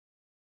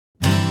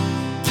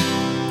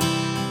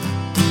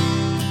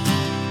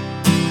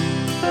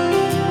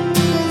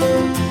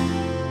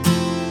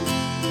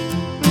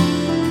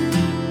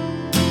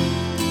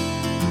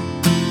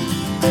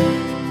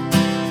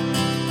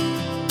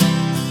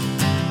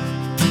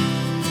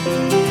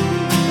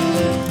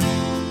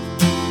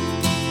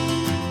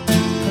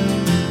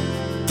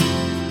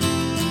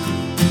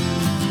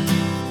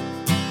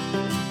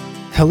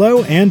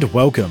Hello and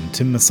welcome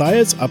to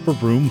Messiah's Upper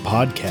Room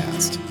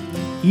podcast.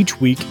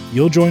 Each week,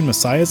 you'll join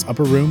Messiah's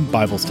Upper Room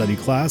Bible study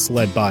class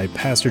led by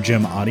Pastor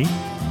Jim Oddie.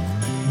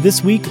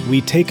 This week,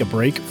 we take a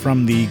break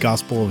from the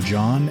Gospel of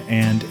John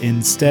and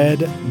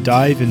instead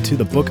dive into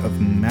the book of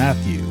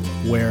Matthew,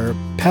 where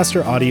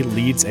Pastor Oddie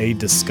leads a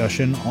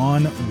discussion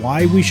on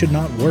why we should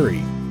not worry.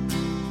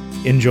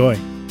 Enjoy.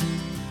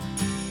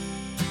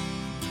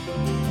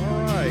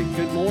 All right,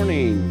 good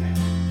morning.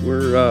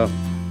 We're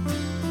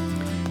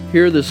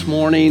here this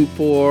morning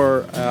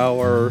for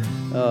our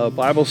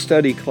Bible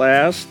study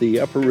class,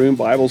 the Upper Room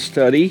Bible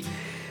Study.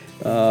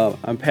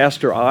 I'm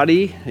Pastor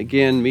Oddie,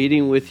 again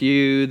meeting with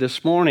you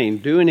this morning,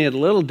 doing it a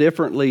little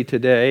differently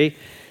today.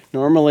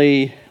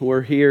 Normally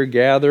we're here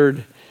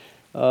gathered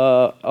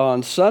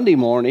on Sunday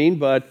morning,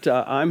 but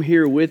I'm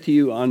here with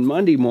you on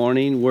Monday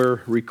morning.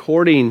 We're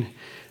recording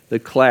the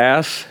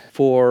class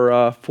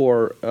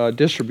for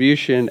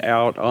distribution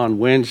out on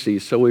Wednesday,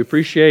 so we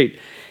appreciate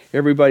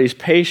everybody's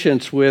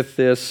patience with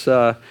this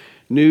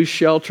new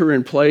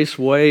shelter-in-place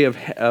way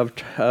of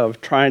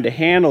trying to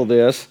handle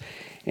this.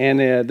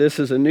 And this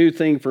is a new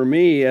thing for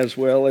me as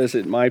well as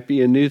it might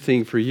be a new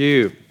thing for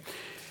you.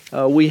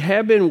 We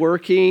have been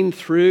working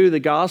through the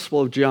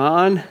Gospel of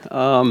John.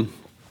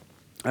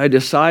 I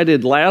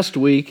decided last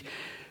week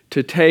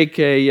to take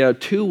a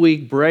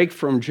 2-week break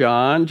from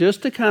John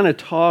just to kind of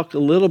talk a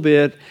little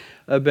bit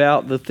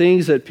about the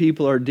things that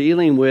people are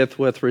dealing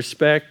with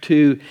respect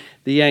to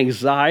the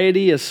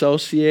anxiety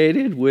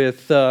associated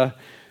with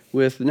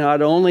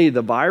not only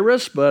the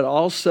virus, but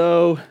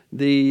also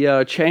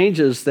the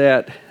changes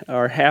that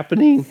are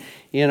happening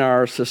in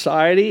our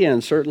society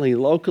and certainly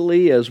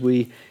locally as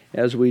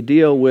we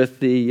deal with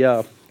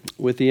the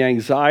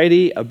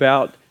anxiety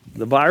about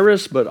the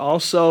virus, but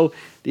also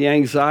the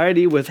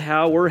anxiety with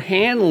how we're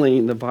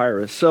handling the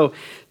virus. So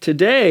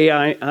today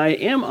I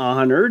am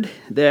honored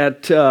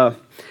that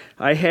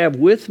I have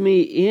with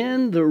me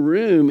in the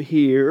room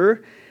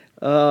here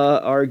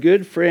our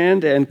good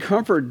friend and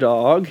comfort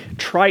dog,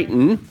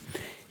 Triton.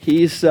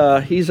 He's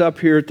up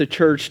here at the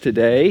church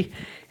today,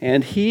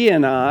 and he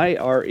and I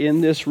are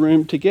in this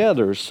room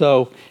together.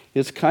 So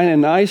it's kind of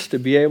nice to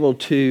be able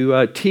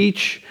to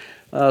teach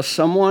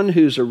someone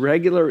who's a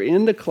regular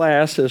in the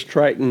class, as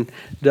Triton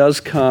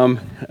does come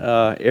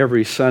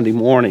every Sunday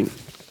morning.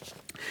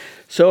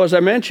 So as I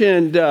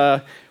mentioned,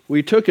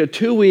 we took a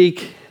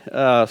 2-week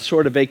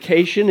sort of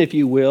vacation, if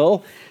you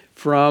will,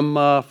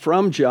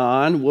 from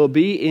John. We'll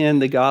be in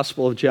the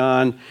Gospel of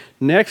John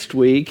next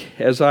week.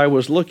 As I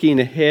was looking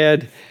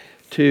ahead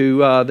to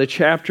the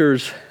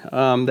chapters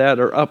that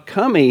are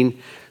upcoming,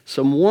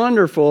 some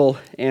wonderful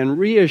and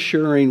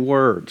reassuring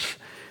words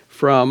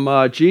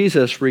from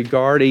Jesus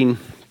regarding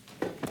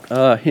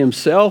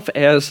himself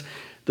as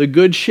the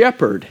Good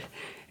Shepherd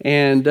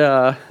and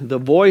the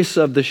voice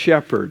of the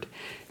shepherd,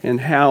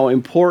 and how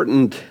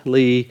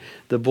importantly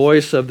the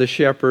voice of the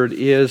shepherd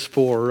is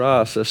for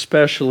us,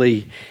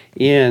 especially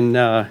in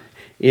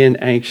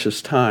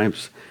anxious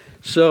times.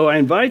 So I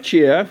invite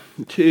you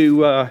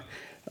to,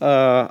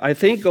 I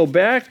think, go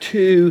back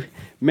to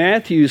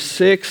Matthew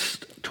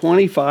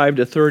 6:25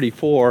 to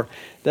 34.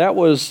 That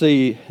was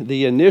the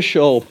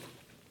initial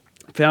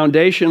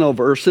foundational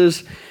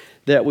verses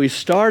that we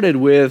started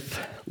with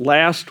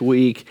last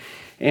week,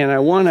 and I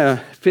want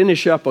to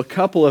finish up a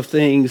couple of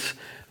things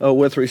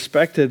with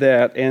respect to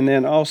that, and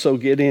then also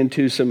get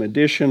into some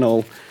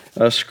additional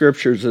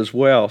scriptures as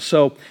well.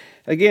 So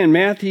again,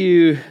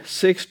 Matthew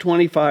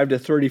 6:25 to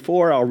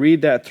 34, I'll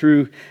read that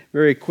through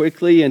very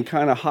quickly and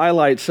kind of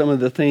highlight some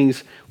of the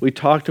things we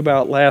talked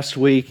about last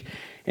week,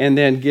 and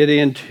then get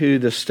into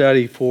the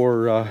study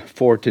for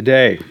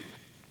today.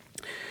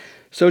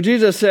 So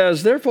Jesus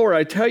says, "Therefore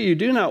I tell you,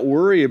 do not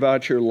worry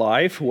about your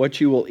life, what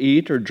you will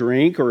eat or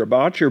drink, or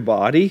about your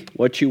body,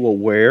 what you will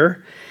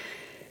wear.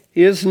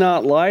 Is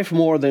not life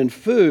more than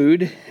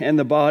food, and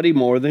the body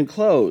more than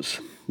clothes?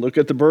 Look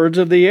at the birds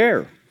of the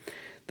air.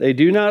 They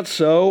do not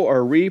sow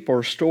or reap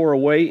or store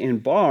away in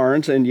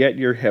barns, and yet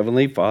your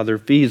heavenly Father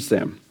feeds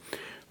them.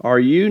 Are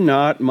you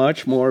not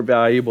much more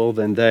valuable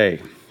than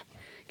they?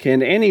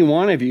 Can any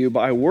one of you,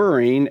 by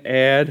worrying,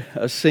 add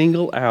a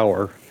single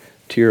hour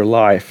to your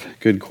life?"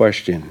 Good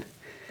question.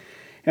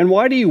 "And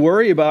why do you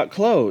worry about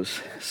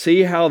clothes?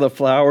 See how the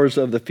flowers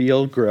of the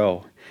field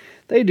grow.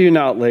 They do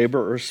not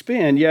labor or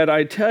spin, yet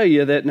I tell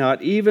you that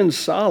not even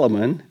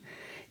Solomon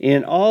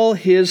in all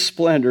his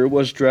splendor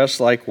was dressed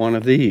like one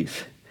of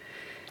these.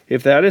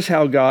 If that is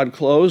how God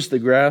clothes the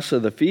grass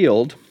of the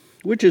field,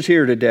 which is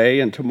here today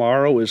and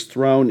tomorrow is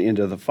thrown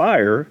into the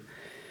fire,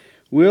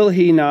 will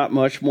he not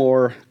much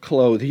more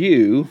clothe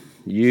you,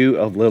 you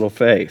of little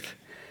faith?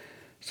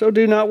 So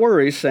do not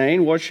worry,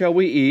 saying, 'What shall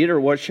we eat, or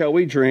what shall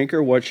we drink,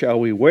 or what shall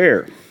we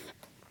wear?'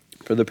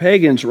 For the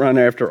pagans run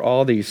after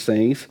all these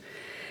things,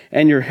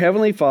 and your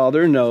heavenly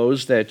Father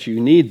knows that you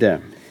need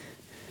them.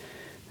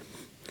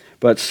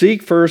 But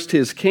seek first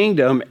his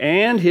kingdom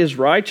and his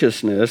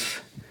righteousness,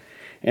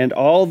 and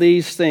all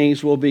these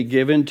things will be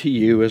given to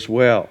you as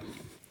well.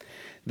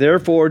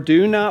 Therefore,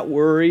 do not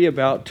worry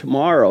about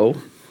tomorrow,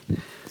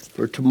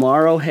 for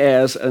tomorrow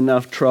has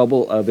enough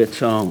trouble of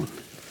its own.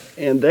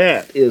 And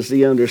that is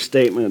the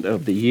understatement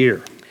of the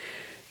year.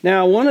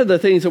 Now, one of the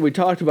things that we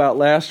talked about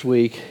last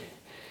week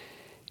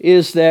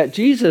is that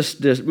Jesus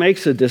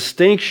makes a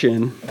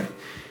distinction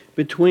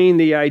between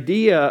the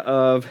idea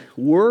of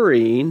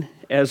worrying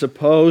as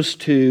opposed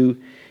to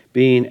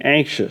being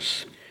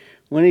anxious.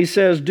 When he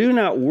says, do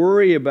not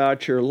worry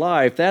about your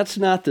life, that's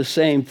not the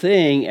same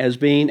thing as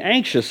being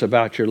anxious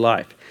about your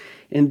life.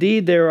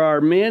 Indeed, there are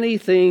many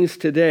things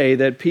today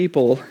that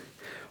people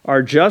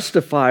are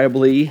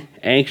justifiably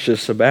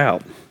anxious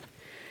about.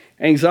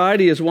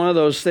 Anxiety is one of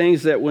those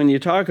things that when you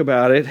talk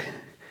about it,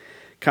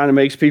 kind of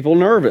makes people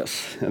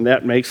nervous, and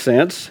that makes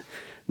sense.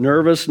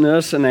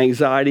 Nervousness and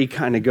anxiety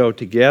kind of go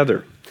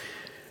together.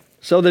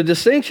 So the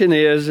distinction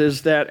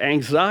is that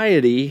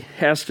anxiety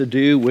has to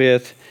do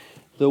with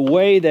the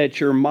way that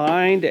your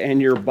mind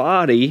and your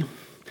body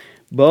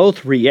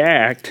both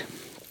react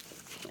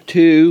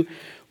to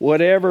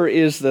whatever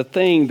is the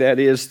thing that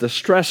is the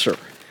stressor.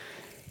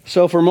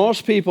 So for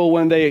most people,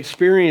 when they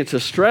experience a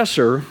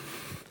stressor,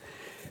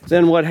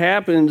 then what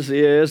happens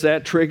is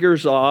that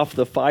triggers off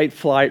the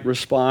fight-flight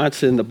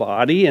response in the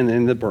body and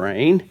in the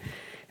brain,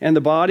 and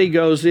the body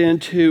goes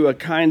into a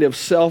kind of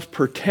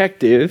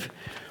self-protective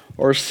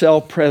or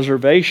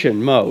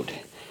self-preservation mode.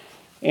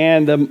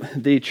 And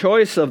the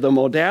choice of the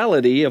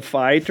modality of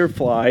fight or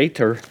flight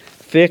or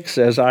fix,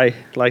 as I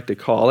like to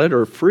call it,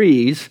 or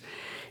freeze,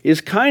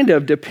 is kind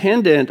of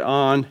dependent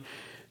on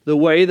the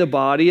way the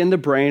body and the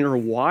brain are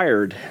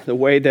wired, the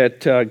way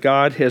that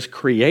God has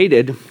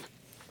created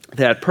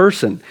that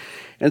person.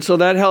 And so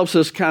that helps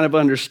us kind of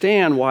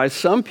understand why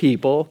some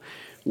people,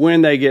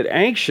 when they get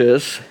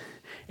anxious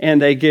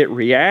and they get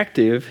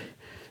reactive,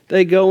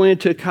 they go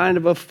into kind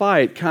of a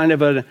fight, kind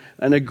of an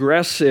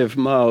aggressive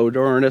mode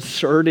or an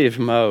assertive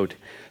mode.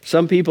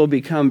 Some people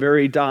become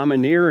very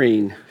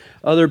domineering.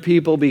 Other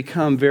people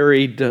become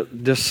very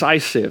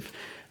decisive.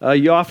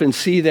 You often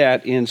see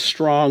that in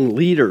strong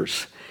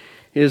leaders,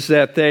 is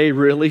that they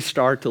really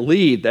start to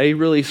lead. They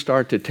really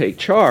start to take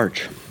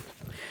charge.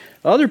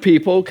 Other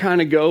people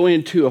kind of go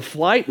into a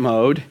flight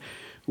mode,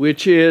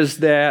 which is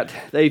that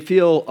they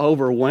feel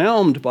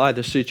overwhelmed by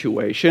the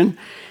situation,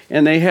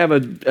 and they have a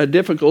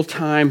difficult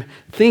time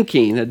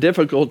thinking, a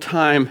difficult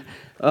time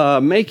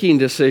making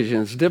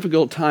decisions,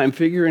 difficult time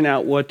figuring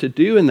out what to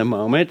do in the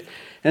moment,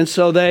 and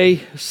so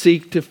they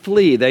seek to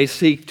flee. They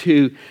seek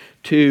to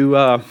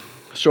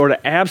sort of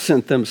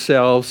absent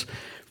themselves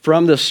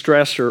from the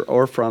stressor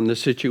or from the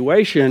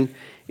situation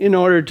in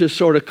order to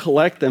sort of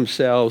collect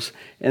themselves,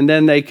 and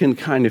then they can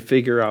kind of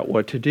figure out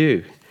what to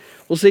do.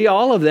 Well, see,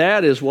 all of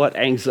that is what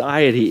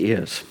anxiety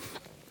is.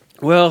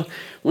 Well,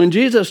 when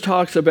Jesus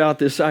talks about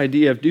this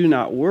idea of do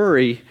not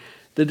worry,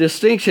 the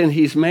distinction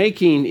he's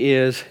making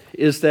is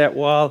that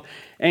while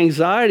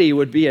anxiety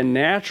would be a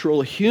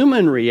natural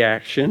human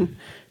reaction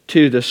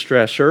to the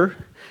stressor,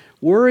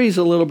 worry is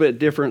a little bit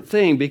different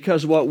thing,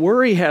 because what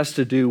worry has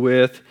to do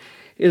with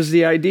is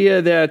the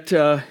idea that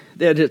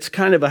it's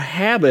kind of a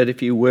habit,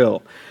 if you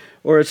will,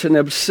 or it's an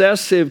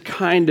obsessive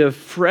kind of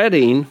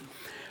fretting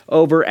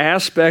over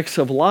aspects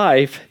of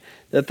life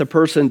that the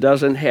person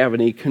doesn't have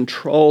any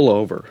control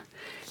over.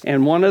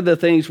 And one of the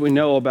things we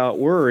know about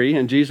worry,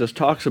 and Jesus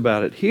talks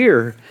about it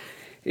here,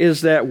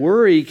 is that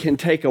worry can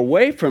take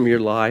away from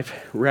your life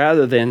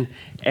rather than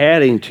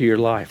adding to your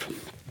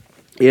life.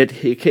 It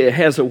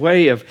has a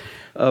way of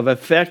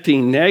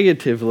affecting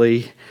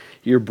negatively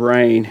your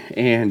brain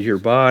and your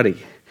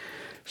body.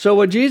 So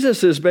what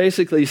Jesus is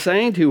basically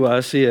saying to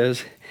us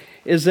is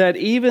that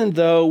even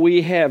though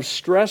we have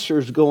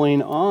stressors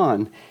going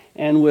on,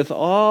 and with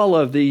all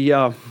of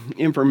the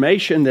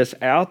information that's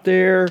out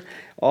there,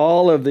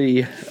 all of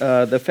the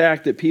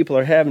fact that people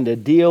are having to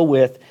deal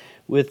with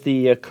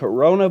the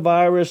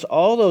coronavirus,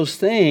 all those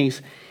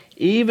things,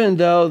 even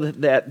though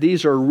that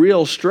these are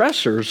real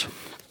stressors,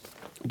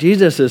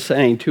 Jesus is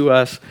saying to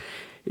us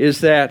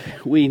is that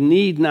we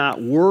need not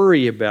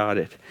worry about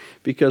it,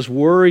 because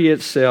worry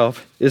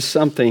itself is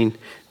something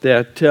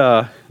that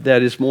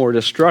is more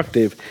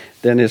destructive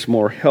than is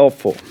more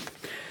helpful.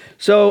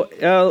 So,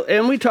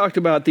 and we talked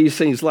about these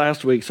things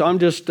last week, so I'm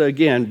just,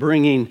 again,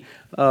 bringing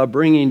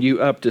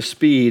you up to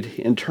speed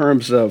in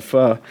terms of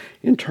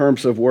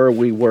where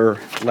we were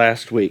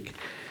last week.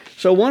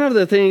 So one of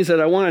the things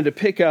that I wanted to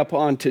pick up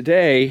on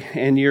today,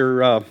 and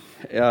your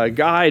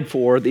guide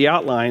for the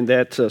outline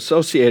that's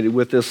associated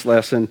with this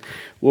lesson,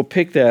 we'll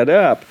pick that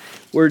up,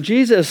 where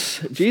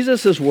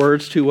Jesus's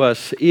words to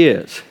us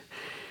is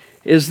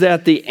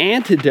that the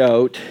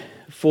antidote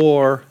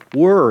for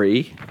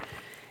worry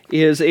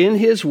is in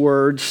his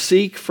words,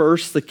 seek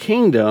first the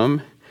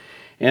kingdom,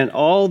 and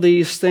all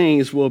these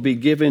things will be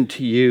given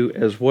to you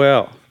as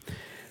well.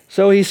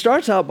 So he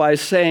starts out by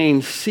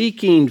saying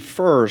seeking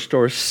first,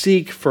 or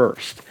seek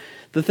first.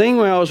 The thing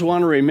we always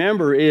want to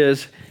remember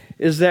is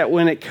that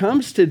when it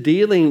comes to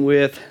dealing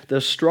with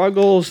the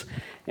struggles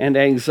and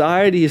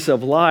anxieties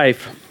of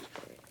life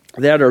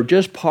that are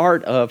just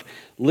part of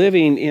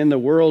living in the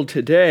world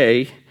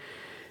today,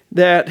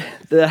 that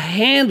the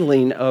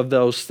handling of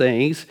those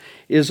things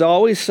is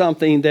always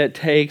something that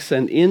takes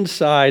an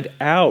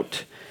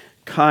inside-out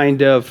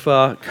kind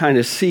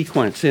of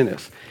sequence in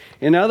us.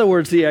 In other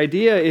words, the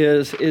idea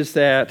is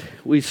that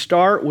we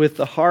start with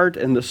the heart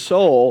and the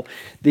soul,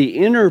 the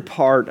inner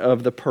part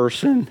of the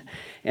person,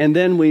 and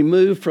then we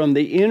move from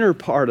the inner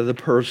part of the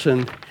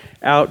person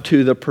out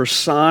to the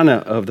persona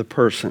of the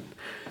person.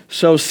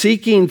 So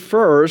seeking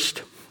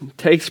first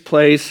takes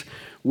place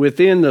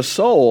within the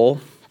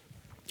soul,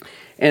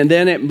 and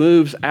then it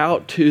moves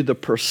out to the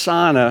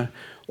persona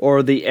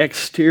or the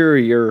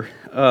exterior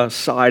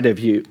side of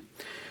you.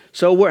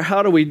 So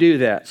how do we do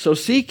that? So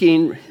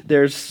seeking,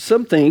 there's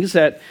some things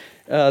that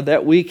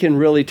we can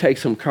really take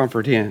some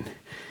comfort in.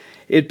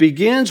 It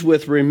begins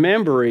with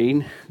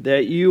remembering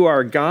that you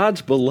are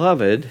God's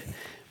beloved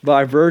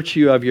by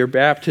virtue of your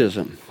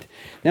baptism.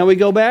 Now we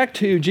go back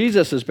to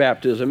Jesus'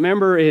 baptism.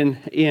 Remember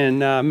in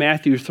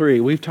Matthew 3,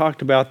 we've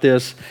talked about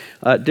this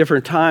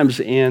different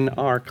times in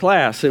our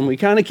class, and we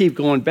kind of keep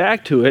going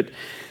back to it,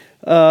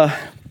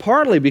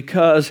 partly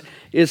because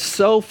it's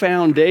so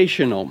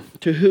foundational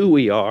to who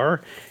we are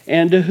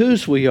and to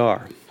whose we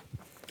are.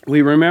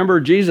 We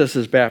remember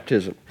Jesus'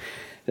 baptism.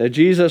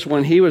 Jesus,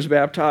 when he was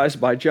baptized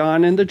by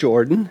John in the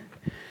Jordan,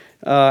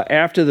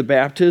 after the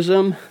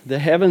baptism, the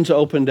heavens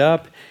opened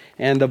up,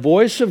 and the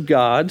voice of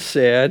God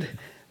said,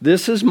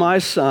 "This is my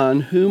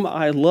Son, whom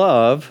I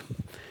love.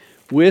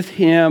 With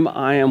him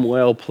I am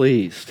well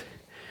pleased."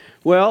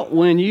 Well,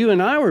 when you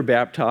and I were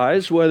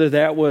baptized, whether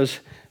that was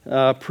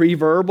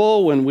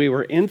pre-verbal when we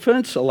were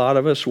infants, a lot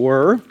of us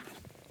were,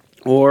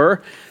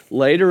 or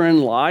later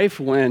in life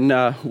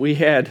when we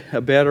had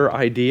a better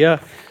idea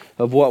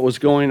of what was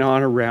going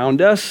on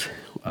around us,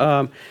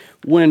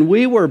 when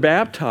we were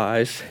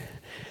baptized,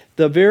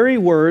 the very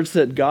words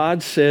that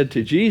God said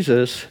to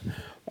Jesus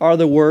are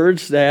the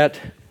words that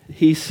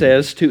he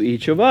says to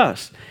each of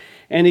us.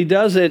 And he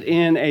does it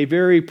in a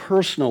very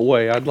personal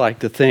way, I'd like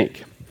to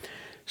think.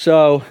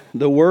 So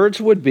the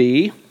words would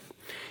be,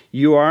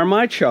 "You are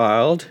my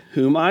child,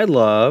 whom I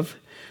love.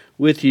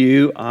 With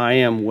you I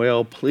am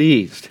well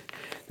pleased."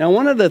 Now,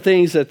 one of the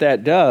things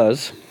that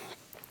does,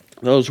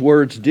 those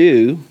words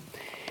do,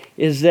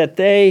 is that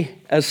they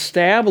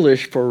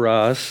establish for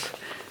us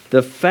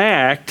the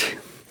fact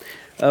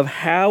of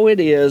how it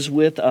is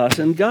with us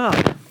and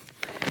God.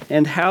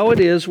 And how it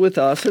is with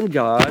us and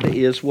God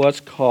is what's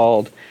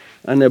called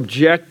an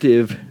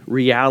objective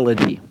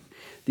reality.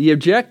 The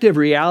objective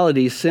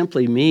reality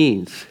simply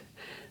means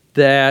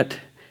that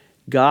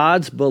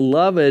God's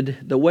beloved,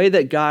 the way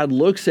that God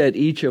looks at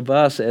each of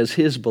us as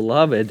his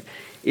beloved,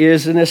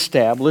 is an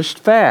established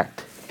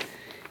fact.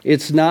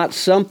 It's not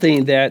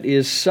something that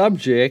is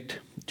subject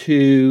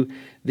to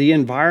the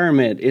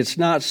environment. It's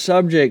not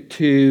subject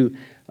to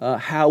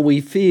how we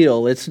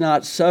feel. It's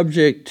not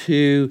subject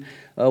to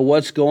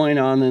what's going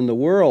on in the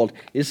world.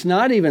 It's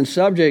not even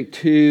subject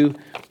to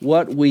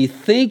what we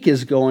think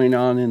is going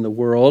on in the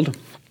world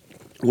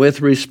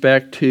with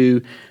respect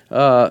to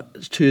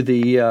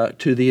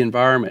the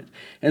environment.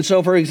 And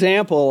so, for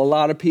example, a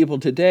lot of people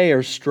today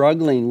are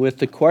struggling with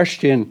the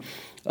question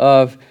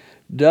of,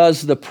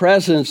 does the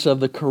presence of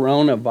the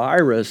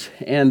coronavirus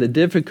and the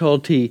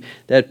difficulty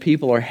that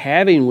people are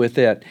having with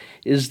it,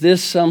 is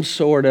this some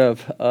sort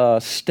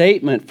of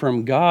statement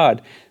from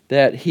God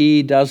that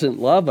he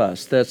doesn't love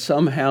us, that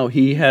somehow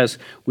he has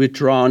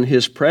withdrawn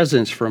his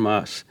presence from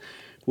us?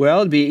 Well,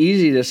 it'd be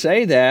easy to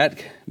say that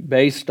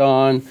based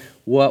on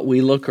what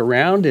we look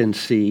around and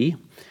see.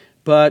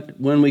 But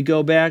when we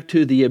go back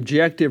to the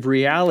objective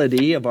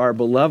reality of our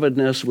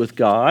belovedness with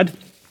God,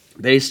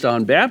 based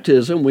on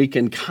baptism, we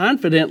can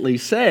confidently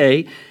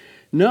say,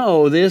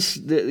 no,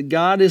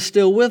 God is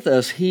still with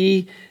us.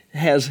 He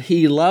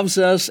loves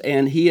us,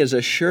 and he has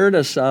assured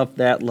us of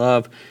that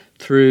love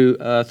through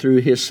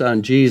his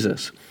Son,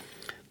 Jesus.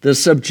 The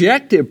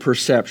subjective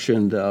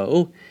perception,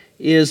 though,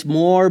 is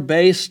more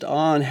based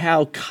on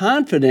how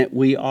confident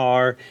we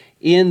are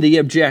in the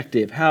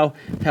objective, how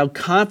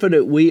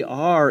confident we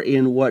are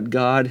in what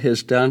God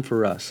has done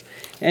for us.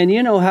 And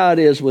you know how it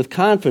is with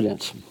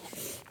confidence.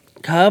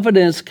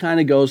 Confidence kind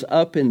of goes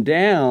up and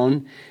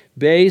down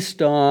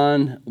based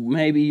on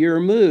maybe your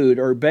mood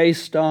or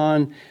based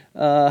on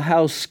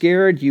how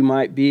scared you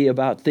might be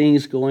about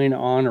things going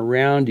on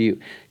around you.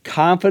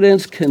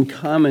 Confidence can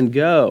come and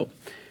go,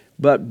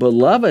 but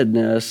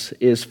belovedness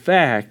is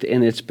fact,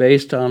 and it's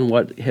based on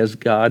what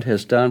God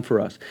has done for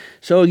us.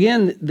 So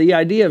again, the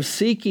idea of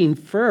seeking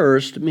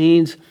first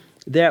means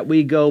that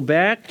we go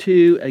back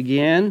to,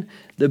 again,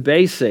 the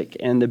basic,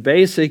 and the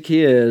basic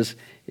is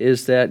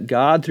that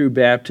God, through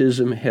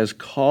baptism, has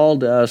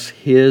called us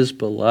his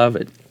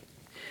beloved.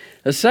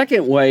 A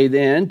second way,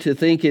 then, to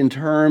think in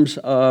terms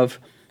of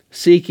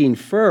seeking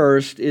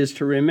first is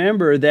to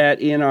remember that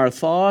in our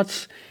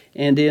thoughts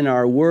and in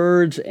our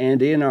words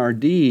and in our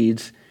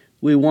deeds,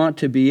 we want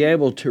to be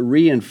able to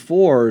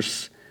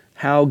reinforce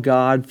how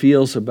God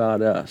feels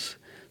about us.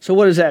 So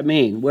what does that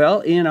mean? Well,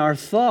 in our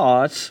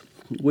thoughts,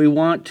 we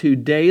want to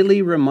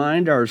daily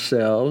remind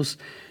ourselves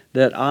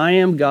that I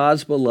am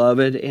God's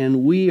beloved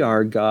and we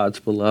are God's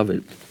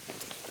beloved.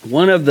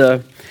 One of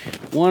the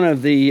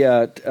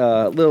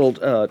little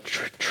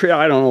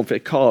I don't know if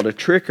it called a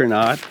trick or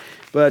not,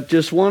 but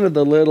just one of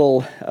the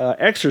little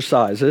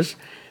exercises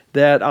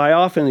that I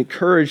often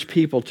encourage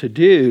people to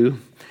do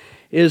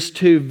is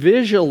to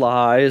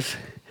visualize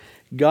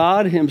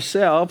God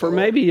Himself, or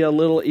maybe a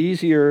little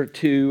easier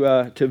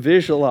to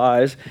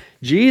visualize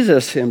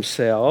Jesus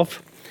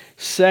Himself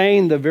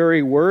saying the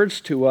very words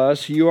to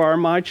us, "You are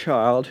my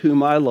child,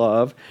 whom I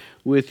love.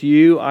 With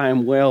you I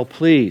am well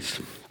pleased."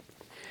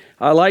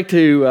 I like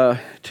to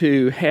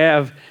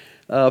have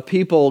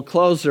people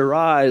close their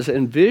eyes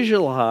and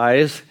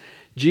visualize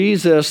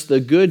Jesus, the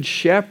Good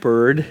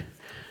Shepherd,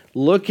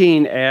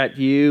 looking at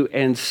you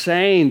and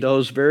saying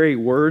those very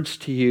words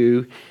to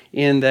you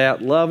in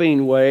that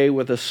loving way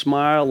with a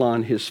smile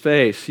on His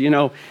face. You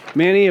know,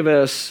 many of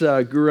us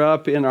grew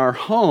up in our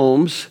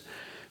homes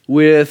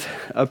with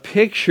a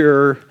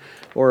picture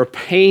or a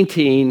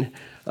painting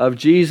of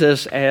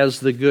Jesus as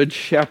the Good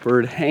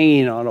Shepherd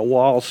hanging on a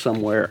wall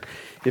somewhere.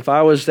 If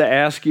I was to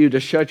ask you to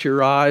shut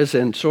your eyes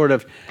and sort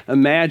of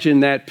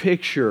imagine that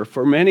picture,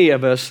 for many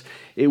of us,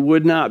 it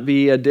would not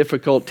be a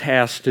difficult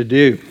task to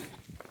do.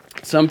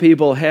 Some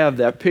people have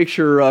that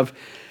picture of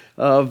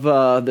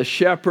the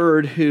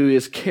shepherd who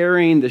is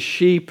carrying the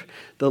sheep,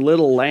 the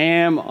little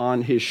lamb,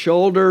 on his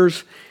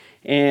shoulders,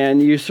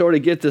 and you sort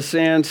of get the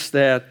sense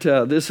that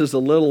this is a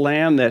little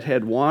lamb that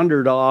had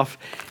wandered off,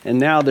 and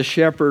now the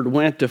shepherd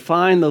went to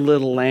find the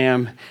little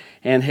lamb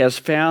and has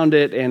found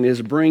it and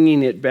is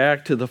bringing it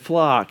back to the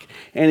flock.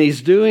 And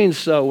he's doing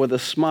so with a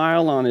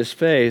smile on his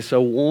face, a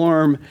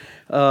warmth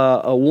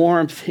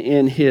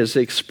in his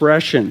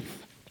expression,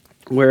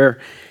 where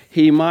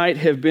he might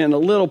have been a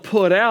little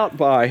put out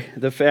by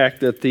the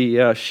fact that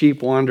the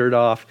sheep wandered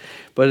off,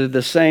 but at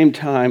the same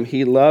time,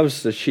 he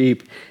loves the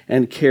sheep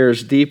and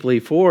cares deeply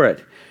for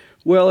it.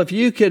 Well, if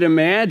you could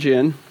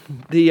imagine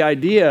the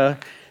idea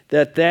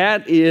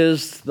that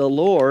is the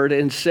Lord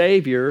and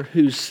Savior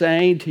who's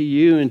saying to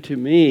you and to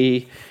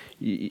me,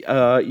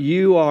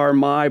 you are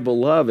my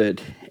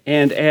beloved.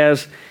 And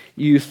as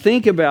you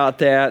think about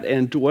that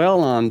and dwell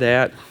on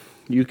that,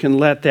 you can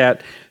let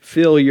that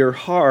fill your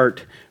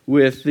heart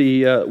with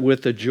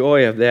the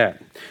joy of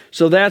that.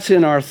 So that's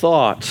in our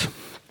thoughts.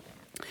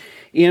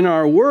 In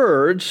our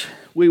words,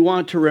 we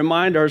want to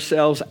remind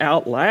ourselves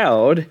out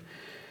loud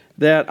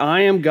that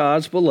I am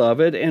God's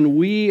beloved and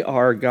we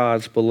are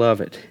God's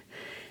beloved.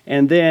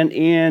 And then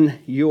in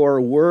your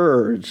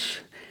in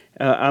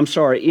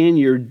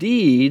your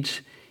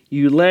deeds,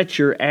 you let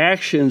your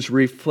actions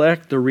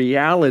reflect the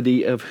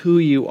reality of who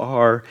you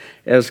are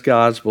as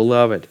God's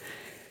beloved.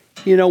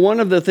 You know,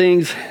 one of the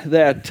things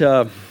that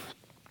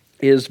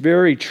is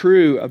very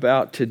true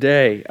about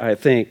today, I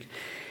think,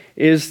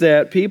 is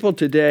that people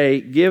today,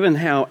 given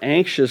how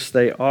anxious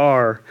they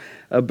are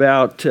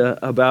about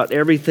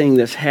everything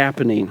that's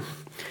happening,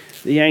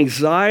 the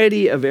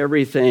anxiety of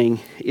everything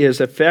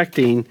is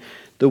affecting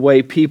the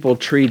way people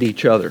treat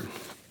each other.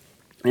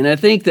 And I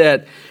think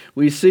that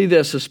we see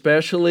this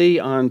especially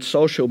on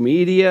social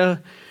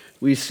media.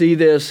 We see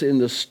this in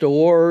the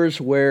stores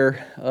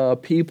where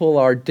people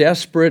are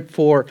desperate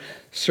for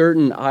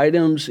certain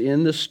items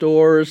in the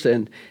stores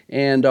and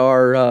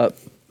are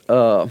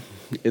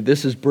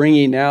this is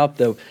bringing out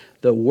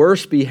the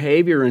worst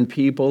behavior in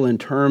people in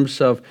terms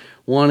of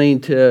wanting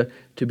to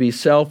be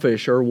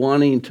selfish or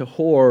wanting to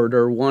hoard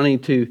or wanting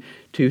to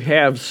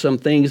have some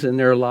things in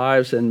their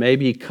lives and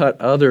maybe cut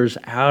others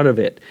out of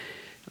it.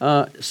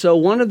 So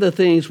one of the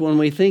things when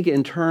we think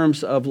in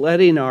terms of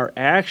letting our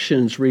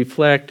actions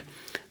reflect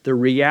the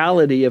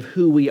reality of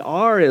who we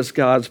are as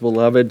God's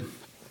beloved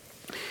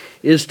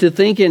is to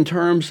think in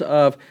terms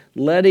of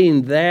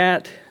letting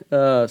that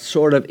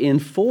sort of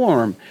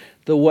inform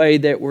the way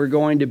that we're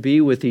going to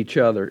be with each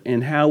other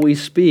and how we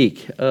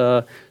speak,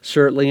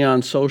 certainly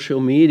on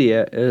social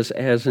media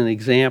as an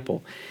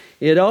example.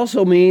 It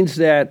also means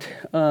that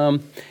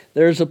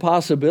there's a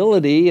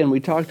possibility, and we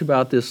talked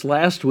about this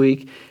last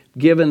week,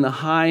 given the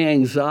high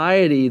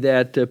anxiety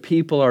that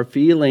people are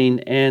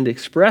feeling and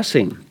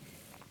expressing,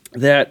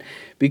 that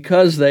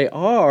because they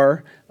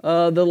are,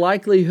 the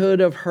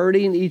likelihood of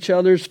hurting each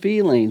other's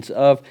feelings,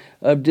 of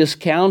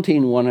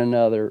discounting one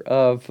another,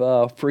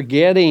 of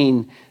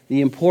forgetting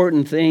the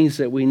important things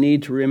that we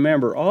need to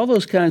remember, all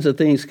those kinds of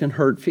things can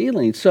hurt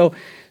feelings.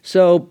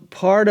 So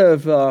part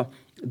of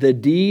the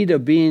deed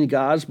of being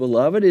God's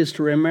beloved is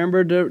to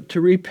remember to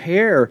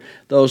repair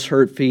those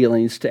hurt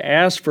feelings, to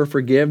ask for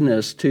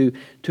forgiveness, to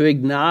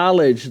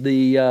acknowledge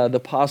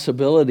the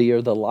possibility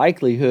or the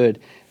likelihood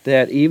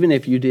that even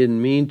if you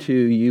didn't mean to,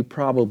 you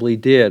probably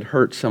did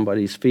hurt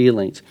somebody's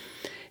feelings.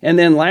 And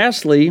then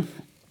lastly,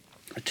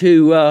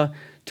 to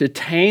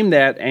tame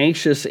that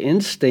anxious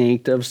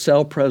instinct of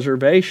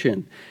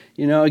self-preservation.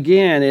 You know,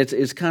 again,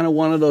 it's kind of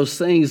one of those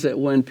things that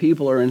when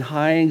people are in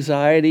high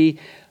anxiety,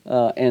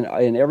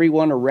 and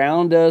everyone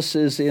around us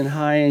is in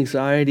high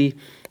anxiety,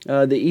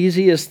 the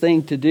easiest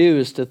thing to do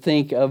is to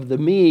think of the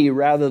me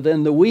rather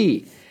than the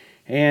we.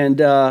 And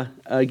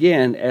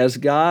again, as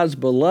God's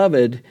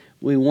beloved,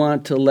 we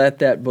want to let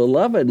that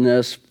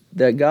belovedness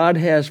that God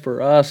has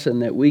for us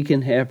and that we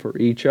can have for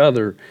each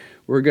other,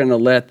 we're going to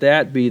let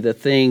that be the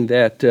thing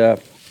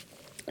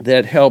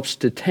that helps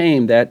to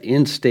tame that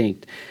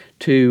instinct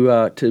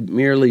to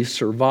merely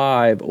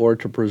survive or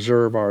to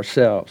preserve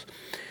ourselves.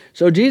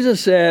 So Jesus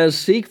says,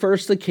 seek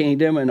first the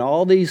kingdom, and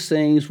all these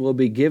things will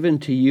be given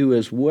to you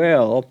as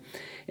well.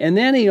 And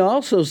then he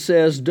also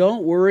says,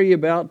 don't worry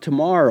about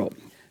tomorrow.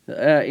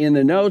 In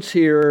the notes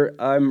here,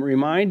 I'm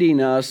reminding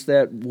us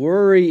that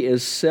worry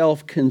is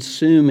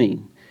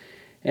self-consuming.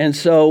 And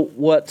so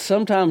what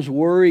sometimes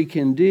worry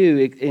can do,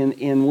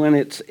 in when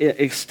it's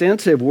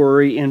extensive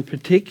worry in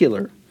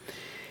particular,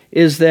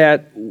 is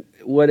that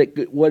what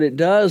it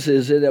does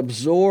is it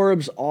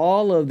absorbs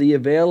all of the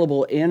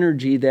available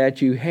energy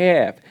that you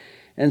have.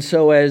 And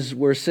so as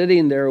we're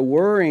sitting there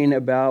worrying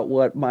about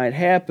what might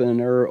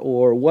happen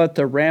or what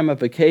the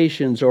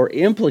ramifications or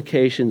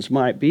implications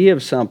might be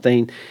of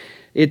something,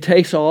 it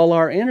takes all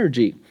our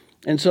energy.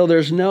 And so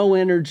there's no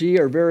energy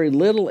or very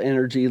little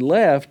energy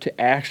left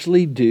to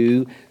actually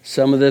do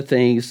some of the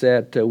things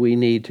that we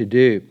need to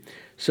do.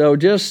 So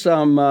just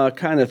some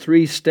kind of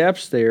 3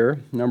 steps there.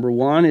 Number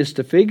 1 is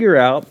to figure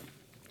out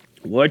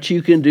what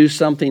you can do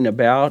something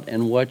about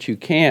and what you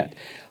can't.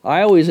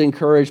 I always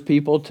encourage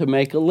people to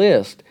make a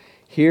list.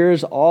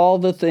 Here's all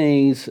the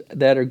things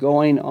that are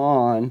going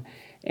on,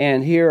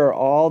 and here are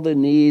all the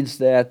needs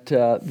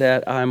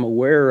that I'm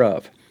aware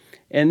of.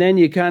 And then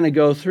you kind of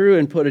go through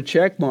and put a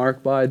check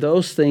mark by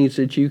those things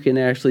that you can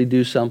actually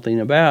do something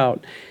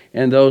about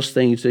and those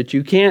things that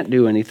you can't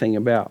do anything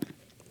about.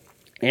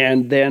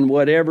 And then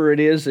whatever it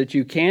is that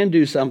you can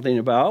do something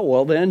about,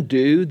 well, then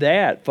do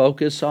that.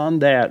 Focus on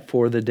that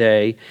for the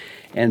day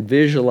and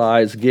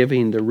visualize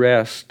giving the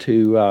rest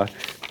to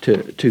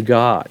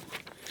God.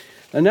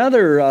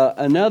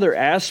 Another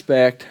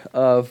aspect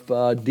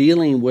of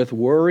dealing with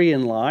worry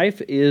in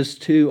life is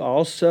to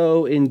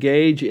also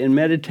engage in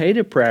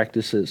meditative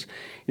practices.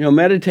 You know,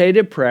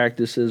 meditative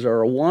practices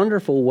are a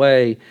wonderful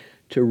way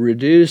to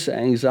reduce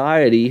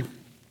anxiety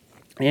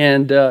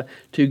and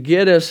to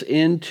get us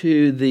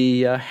into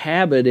the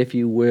habit, if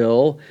you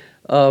will,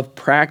 of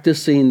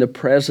practicing the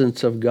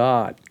presence of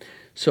God.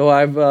 So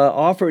I've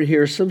offered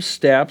here some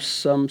steps,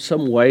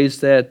 some ways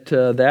that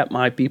that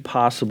might be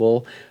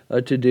possible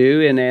to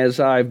do. And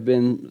as I've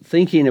been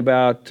thinking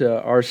about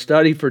our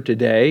study for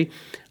today,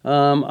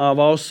 I've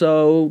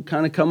also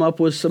kind of come up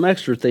with some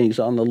extra things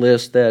on the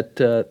list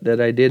that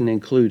I didn't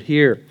include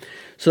here.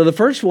 So the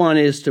first one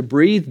is to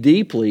breathe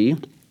deeply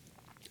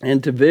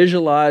and to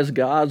visualize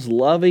God's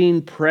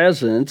loving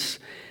presence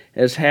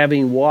as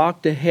having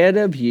walked ahead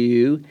of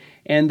you,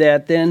 and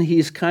that then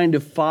He's kind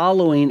of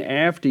following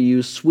after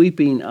you,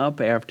 sweeping up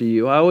after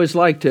you. I always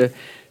like to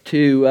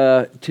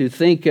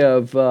think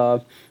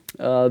of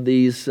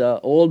these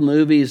old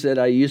movies that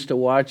I used to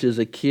watch as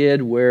a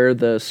kid, where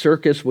the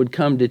circus would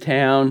come to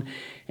town,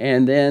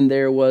 and then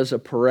there was a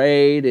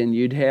parade, and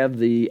you'd have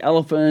the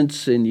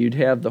elephants, and you'd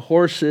have the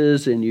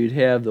horses, and you'd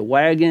have the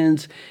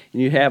wagons,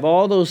 and you'd have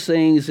all those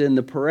things in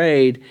the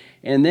parade.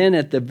 And then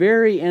at the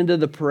very end of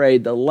the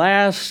parade, the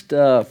last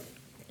part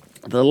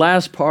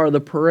of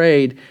the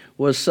parade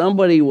was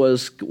somebody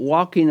was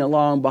walking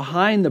along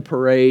behind the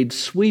parade,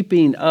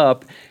 sweeping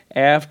up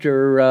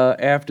after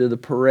the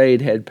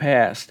parade had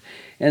passed.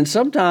 And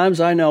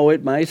sometimes, I know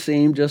it might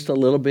seem just a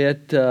little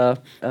bit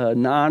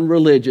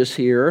non-religious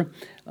here,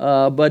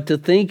 but to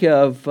think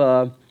of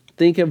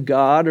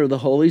God or the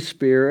Holy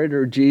Spirit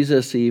or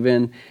Jesus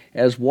even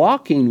as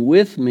walking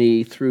with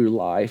me through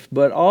life,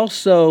 but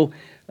also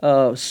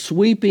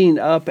sweeping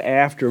up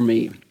after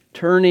me,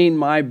 turning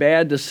my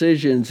bad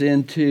decisions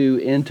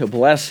into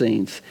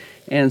blessings,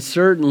 and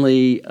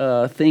certainly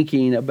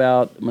thinking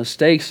about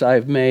mistakes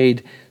I've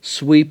made,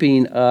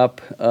 sweeping up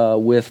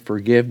with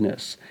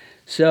forgiveness.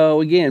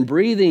 So again,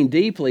 breathing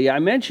deeply. I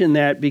mention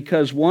that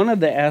because one of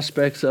the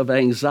aspects of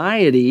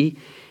anxiety,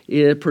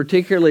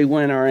 particularly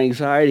when our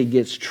anxiety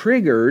gets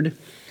triggered,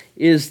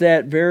 is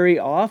that very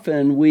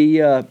often we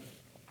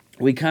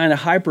kind of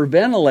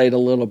hyperventilate a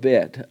little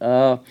bit.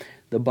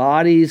 The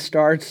body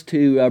starts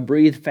to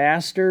breathe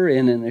faster,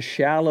 and in a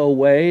shallow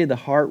way, the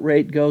heart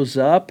rate goes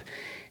up.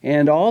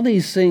 And all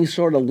these things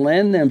sort of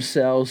lend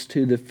themselves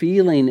to the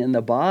feeling in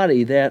the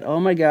body that,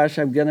 oh my gosh,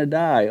 I'm going to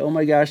die. Oh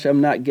my gosh,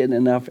 I'm not getting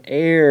enough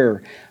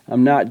air.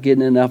 I'm not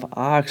getting enough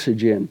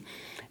oxygen.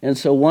 And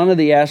so one of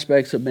the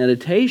aspects of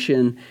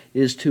meditation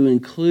is to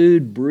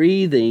include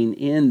breathing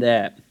in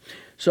that.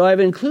 So I've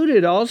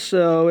included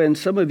also, and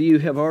some of you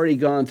have already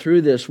gone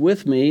through this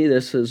with me,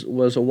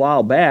 was a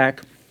while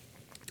back,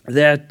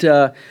 that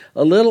a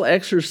little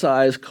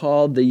exercise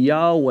called the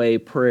Yahweh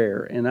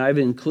prayer. And I've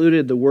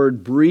included the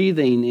word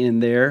breathing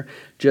in there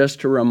just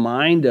to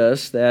remind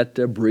us that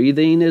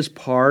breathing is a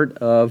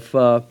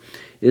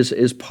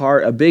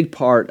big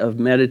part of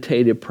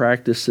meditative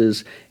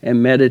practices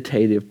and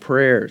meditative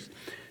prayers.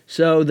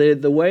 So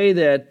the way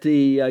that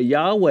the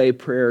Yahweh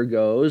prayer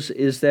goes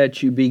is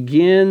that you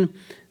begin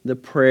the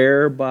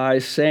prayer by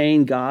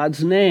saying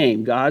God's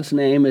name. God's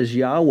name is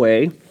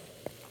Yahweh,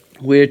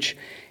 which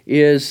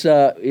is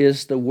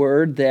the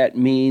word that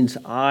means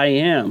I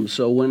am.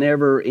 So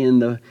whenever in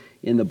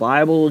the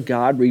Bible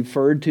God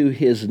referred to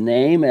his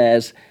name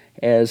as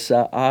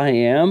I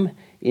am,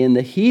 in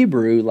the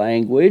Hebrew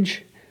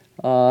language,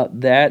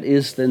 that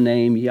is the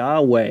name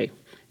Yahweh.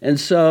 And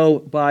so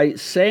by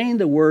saying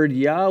the word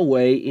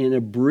Yahweh in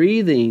a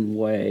breathing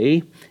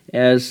way,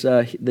 as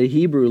the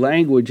Hebrew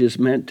language is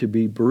meant to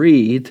be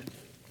breathed,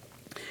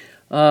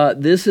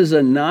 this is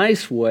a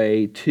nice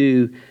way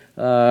to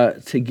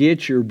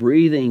get your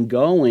breathing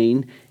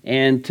going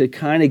and to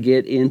kind of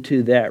get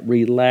into that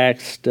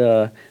relaxed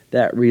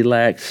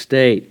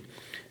state.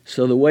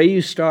 So the way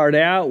you start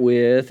out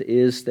with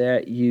is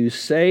that you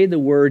say the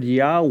word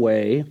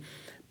Yahweh,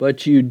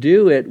 but you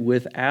do it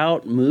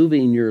without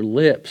moving your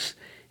lips.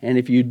 And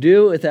if you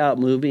do it without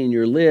moving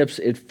your lips,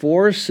 it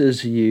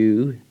forces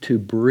you to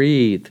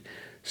breathe.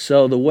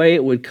 So the way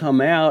it would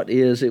come out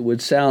is it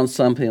would sound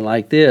something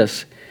like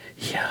this.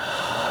 Yahweh,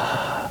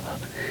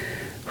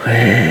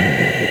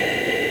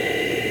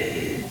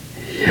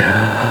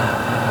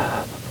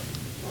 Yahweh.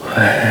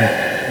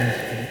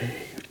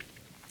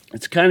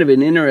 It's kind of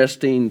an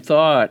interesting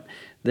thought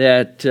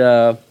that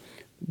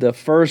the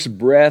first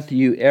breath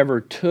you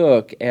ever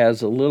took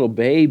as a little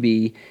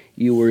baby,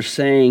 you were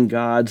saying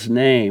God's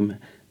name.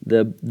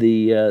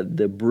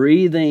 The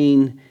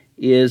breathing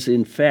is,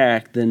 in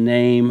fact, the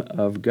name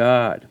of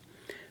God.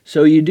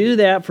 So you do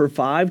that for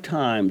 5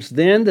 times.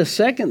 Then the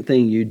second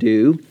thing you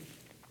do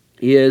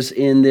is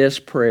in this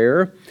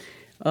prayer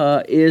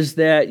is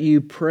that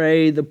you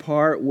pray the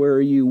part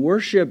where you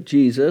worship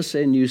Jesus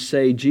and you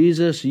say,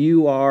 Jesus,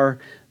 you are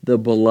the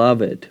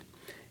beloved.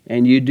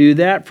 And you do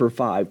that for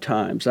 5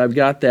 times. I've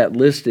got that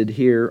listed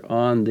here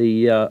on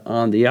the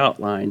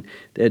outline,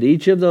 that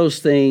each of those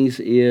things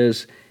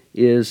is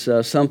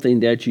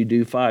something that you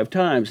do 5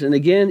 times. And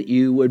again,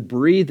 you would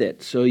breathe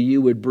it. So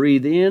you would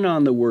breathe in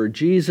on the word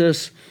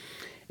Jesus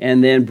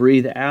and then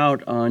breathe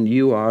out on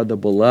you are the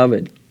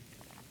beloved.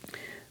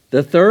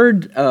 The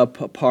third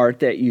part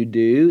that you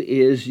do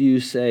is you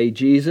say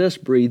Jesus,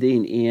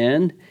 breathing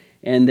in,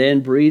 and then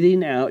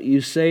breathing out,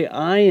 you say,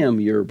 I am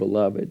your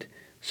beloved.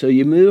 So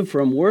you move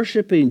from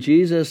worshiping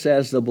Jesus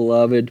as the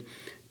beloved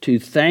to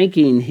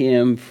thanking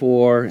him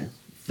for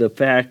the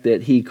fact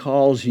that he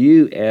calls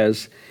you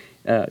as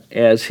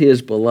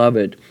his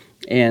beloved.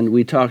 And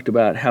we talked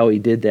about how he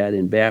did that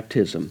in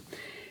baptism.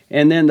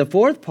 And then the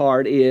fourth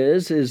part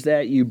is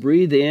that you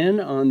breathe in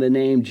on the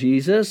name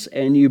Jesus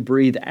and you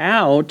breathe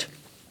out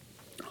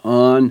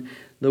on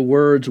the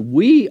words,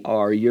 we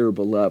are your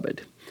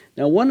beloved.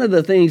 Now, one of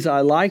the things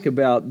I like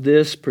about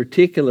this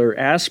particular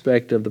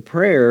aspect of the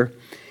prayer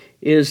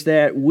is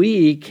that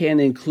we can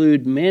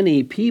include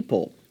many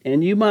people.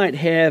 And you might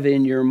have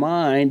in your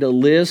mind a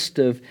list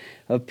of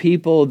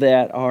people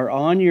that are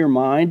on your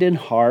mind and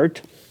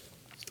heart,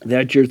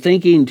 that you're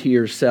thinking to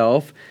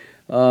yourself,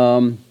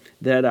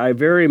 that I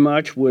very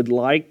much would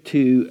like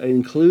to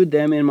include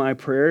them in my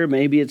prayer.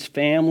 Maybe it's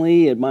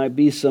family, it might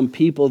be some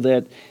people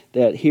that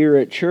here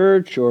at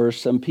church, or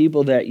some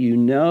people that you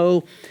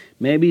know,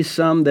 maybe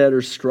some that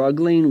are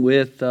struggling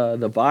with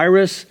the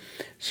virus.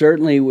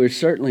 We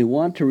certainly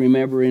want to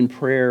remember in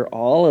prayer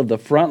all of the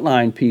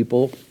frontline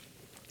people,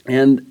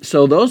 and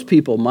so those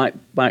people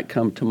might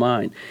come to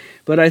mind.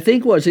 But I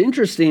think what's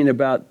interesting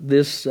about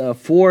this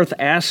fourth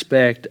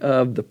aspect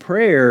of the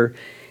prayer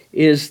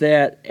is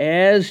that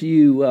as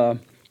you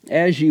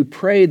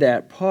pray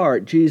that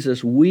part,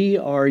 Jesus, we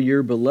are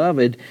your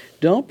beloved,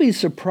 don't be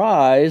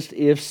surprised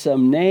if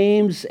some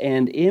names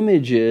and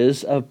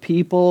images of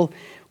people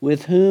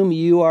with whom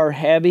you are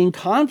having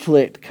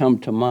conflict come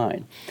to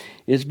mind.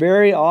 It's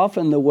very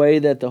often the way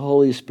that the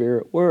Holy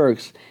Spirit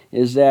works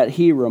is that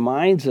he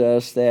reminds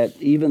us that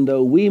even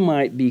though we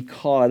might be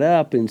caught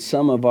up in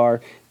some of our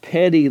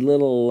petty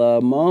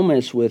little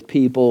moments with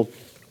people,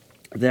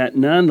 that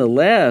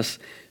nonetheless,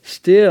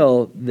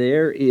 still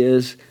there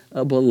is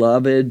a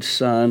beloved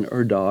son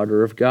or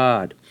daughter of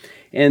God.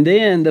 And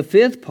then the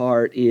fifth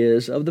part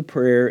of the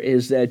prayer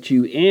is that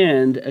you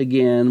end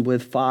again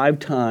with 5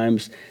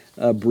 times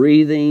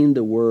breathing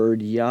the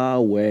word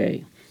Yahweh.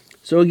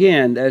 So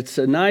again, that's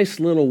a nice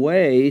little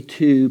way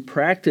to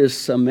practice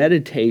some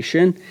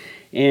meditation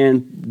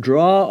and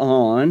draw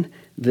on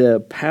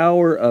the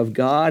power of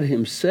God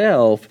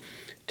himself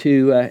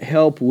to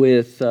help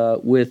with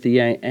the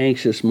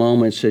anxious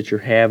moments that you're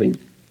having.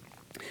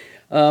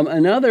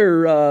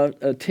 Another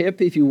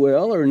tip, if you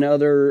will, or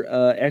another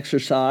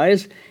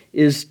exercise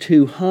is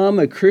to hum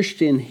a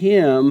Christian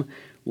hymn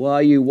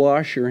while you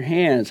wash your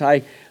hands.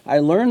 I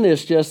learned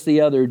this just the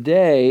other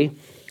day,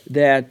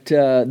 that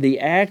the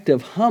act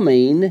of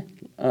humming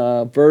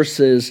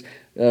versus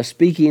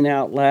speaking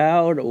out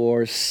loud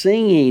or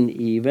singing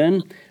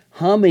even,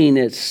 humming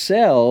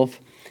itself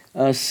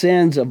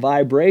sends a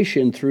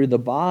vibration through the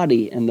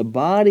body, and the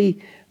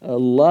body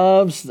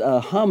loves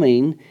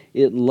humming.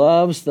 It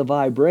loves the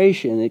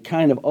vibration. It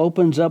kind of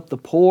opens up the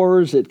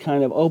pores. It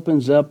kind of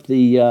opens up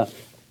the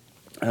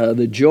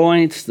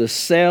joints, the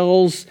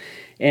cells,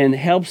 and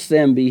helps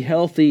them be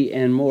healthy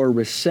and more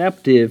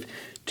receptive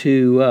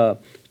to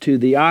to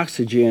the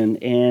oxygen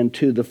and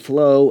to the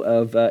flow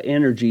of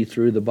energy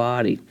through the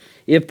body.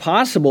 If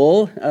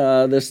possible,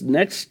 this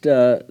next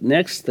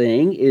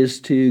thing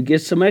is to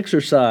get some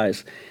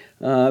exercise.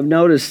 I've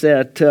noticed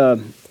that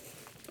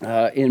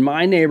in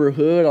my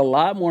neighborhood, a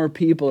lot more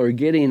people are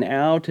getting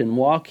out and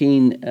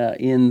walking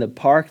in the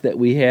park that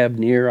we have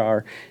near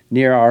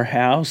our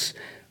house,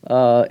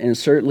 and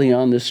certainly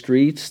on the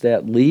streets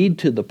that lead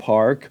to the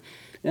park.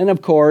 And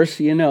of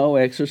course,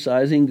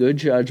 exercising good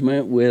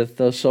judgment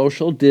with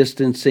social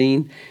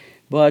distancing.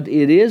 But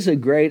it is a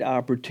great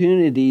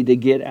opportunity to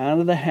get out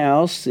of the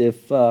house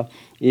if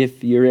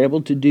you're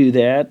able to do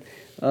that,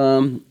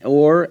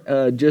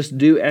 or just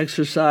do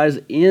exercise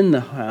in the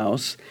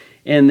house,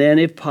 and then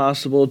if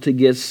possible to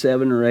get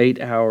 7 or 8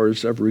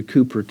 hours of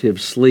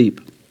recuperative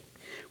sleep.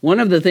 One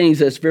of the things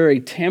that's very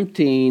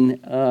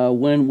tempting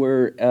when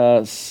we're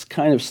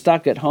kind of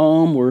stuck at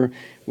home,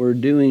 we're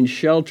doing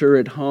shelter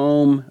at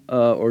home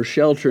or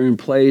shelter in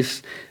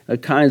place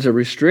kinds of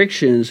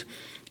restrictions,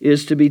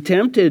 is to be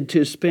tempted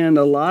to spend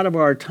a lot of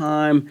our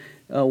time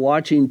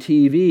watching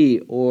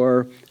TV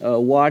or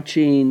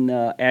watching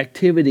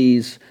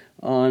activities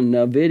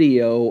on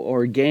video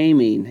or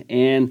gaming.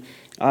 And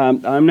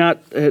I'm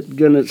not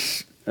going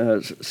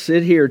to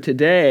sit here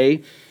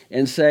today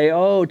and say,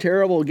 oh,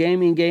 terrible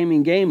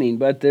gaming,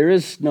 but there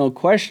is no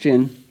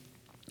question,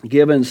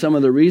 given some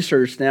of the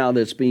research now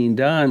that's being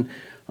done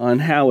on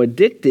how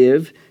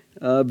addictive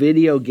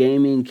video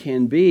gaming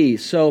can be.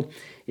 So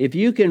if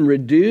you can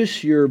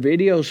reduce your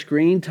video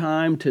screen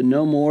time to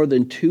no more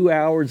than 2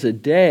 hours a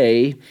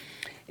day,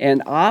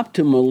 and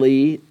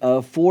optimally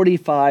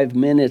 45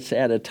 minutes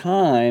at a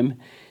time,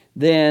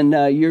 then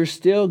you're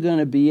still going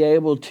to be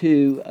able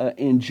to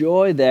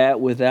enjoy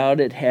that without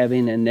it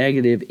having a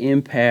negative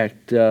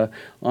impact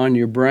on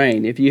your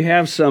brain. If you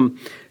have some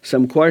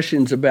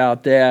questions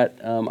about that,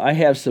 I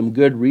have some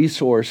good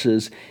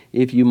resources.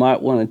 If you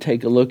might want to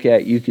take a look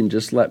at, you can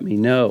just let me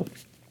know.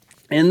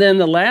 And then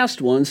the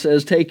last one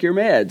says, take your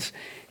meds.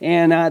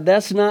 And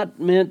that's not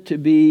meant to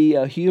be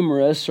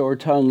humorous or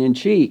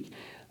tongue-in-cheek.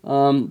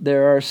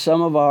 There are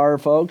some of our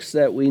folks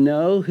that we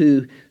know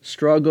who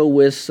struggle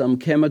with some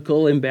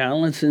chemical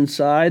imbalance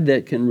inside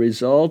that can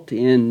result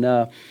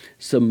in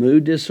some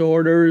mood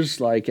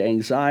disorders like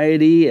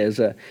anxiety as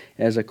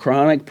a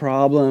chronic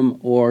problem,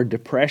 or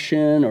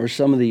depression, or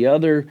some of the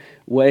other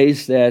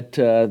ways that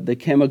the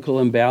chemical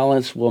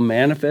imbalance will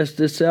manifest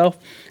itself.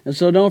 And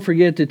so don't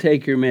forget to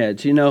take your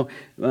meds.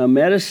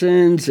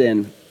 Medicines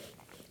and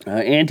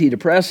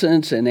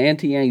antidepressants and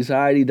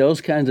anti-anxiety,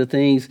 those kinds of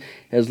things,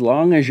 as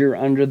long as you're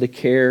under the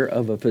care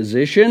of a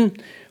physician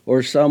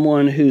or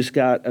someone who's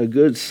got a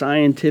good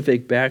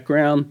scientific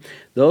background,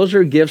 those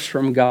are gifts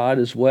from God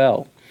as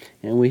well.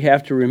 And we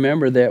have to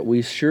remember that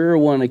we sure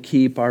want to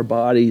keep our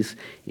bodies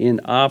in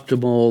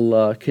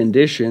optimal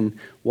condition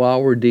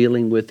while we're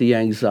dealing with the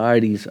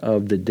anxieties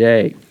of the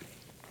day.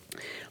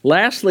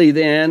 Lastly,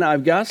 then,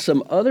 I've got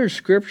some other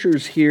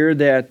scriptures here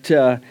that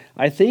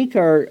I think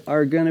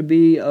are going to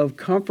be of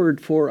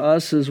comfort for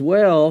us as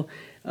well.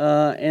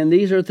 And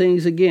these are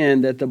things,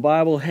 again, that the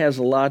Bible has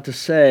a lot to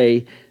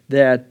say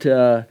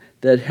that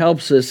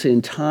helps us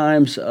in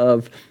times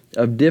of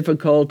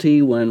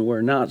difficulty, when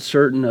we're not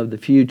certain of the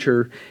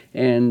future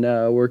and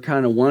we're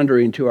kind of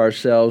wondering to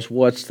ourselves,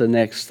 what's the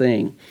next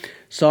thing?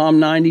 Psalm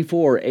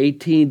 94,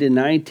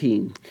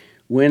 18-19.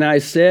 When I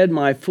said,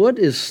 my foot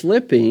is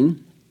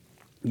slipping,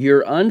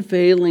 your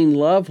unfailing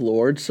love,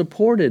 Lord,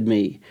 supported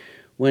me.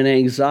 When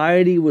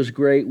anxiety was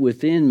great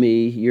within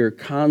me, your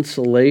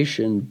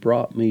consolation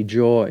brought me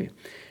joy.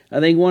 I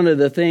think one of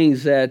the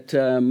things that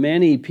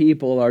many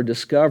people are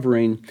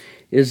discovering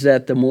is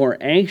that the more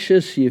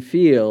anxious you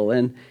feel,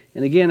 and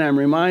again, I'm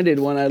reminded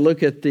when I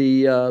look at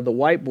the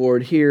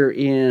whiteboard here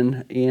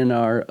in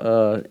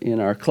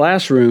our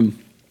classroom,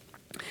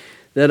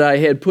 that I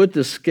had put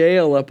the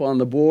scale up on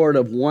the board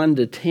of 1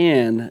 to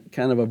 10,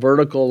 kind of a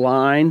vertical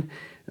line,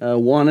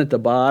 1 at the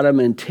bottom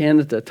and 10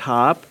 at the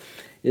top,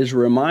 is a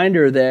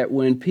reminder that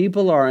when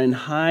people are in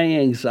high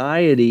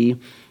anxiety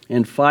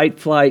and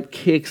fight-flight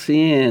kicks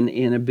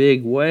in a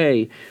big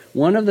way,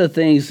 one of the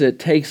things that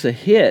takes a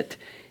hit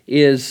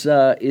is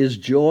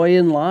joy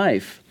in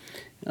life.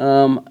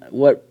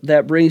 What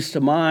that brings to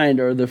mind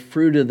are the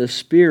fruit of the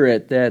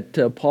Spirit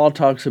that Paul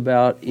talks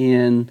about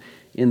in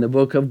the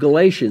book of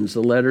Galatians,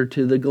 the letter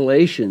to the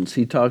Galatians.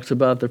 He talks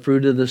about the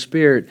fruit of the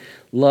Spirit: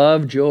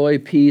 love, joy,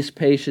 peace,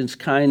 patience,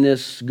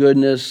 kindness,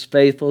 goodness,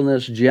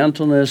 faithfulness,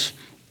 gentleness,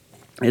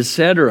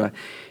 etc.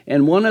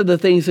 And one of the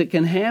things that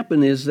can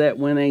happen is that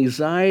when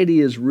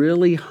anxiety is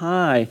really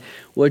high,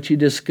 what you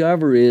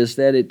discover is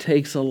that it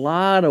takes a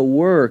lot of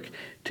work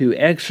to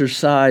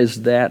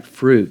exercise that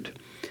fruit.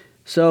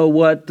 So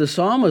what the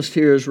psalmist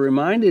here is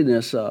reminding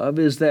us of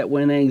is that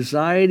when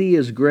anxiety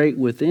is great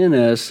within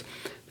us,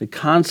 the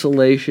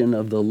consolation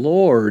of the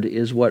Lord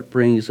is what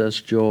brings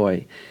us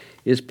joy.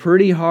 It's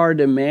pretty hard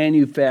to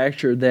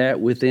manufacture that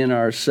within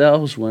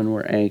ourselves when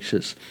we're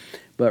anxious.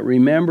 But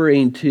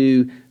remembering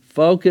to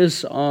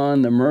focus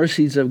on the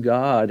mercies of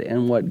God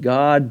and what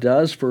God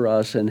does for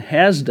us and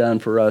has done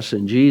for us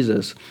in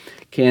Jesus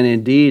can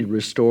indeed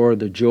restore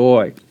the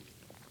joy.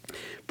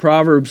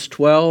 Proverbs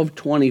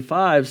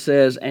 12:25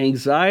 says,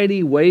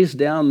 "Anxiety weighs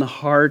down the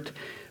heart,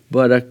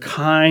 but a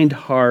kind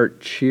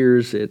heart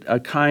cheers it. A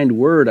kind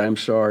word,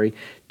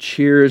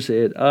 cheers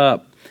it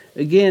up."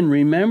 Again,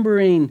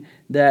 remembering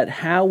that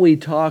how we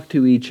talk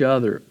to each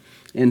other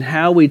and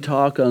how we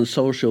talk on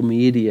social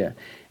media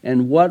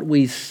and what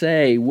we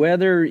say,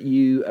 whether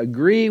you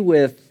agree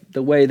with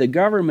the way the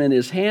government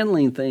is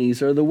handling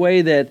things or the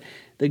way that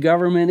the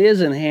government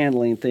isn't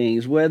handling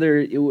things,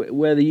 whether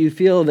you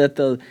feel that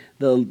the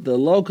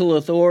local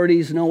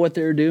authorities know what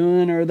they're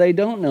doing or they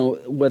don't know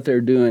what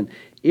they're doing,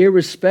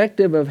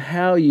 irrespective of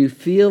how you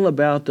feel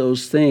about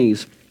those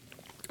things,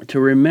 to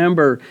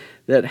remember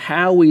that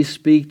how we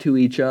speak to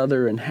each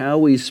other and how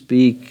we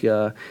speak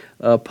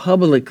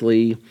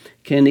publicly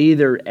can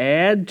either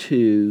add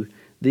to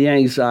the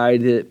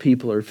anxiety that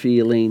people are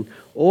feeling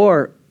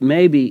or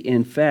maybe,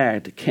 in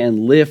fact,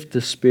 can lift the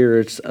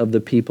spirits of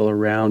the people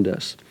around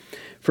us.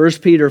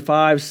 1 Peter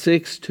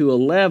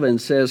 5:6-11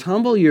 says,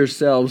 "Humble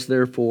yourselves,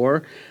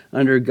 therefore,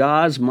 under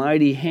God's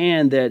mighty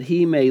hand, that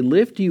he may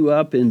lift you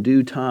up in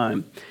due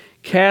time.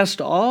 Cast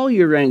all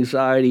your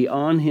anxiety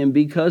on him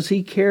because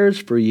he cares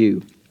for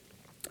you.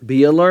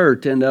 Be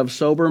alert and of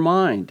sober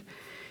mind.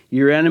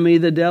 Your enemy,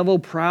 the devil,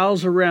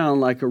 prowls around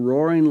like a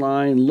roaring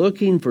lion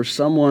looking for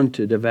someone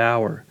to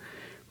devour.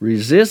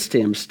 Resist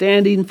him,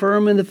 standing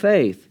firm in the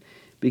faith,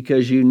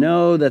 because you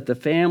know that the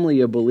family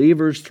of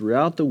believers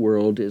throughout the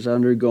world is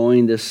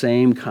undergoing the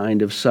same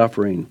kind of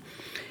suffering.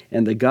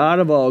 And the God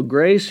of all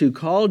grace, who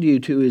called you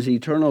to his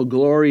eternal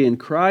glory in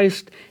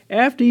Christ,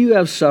 after you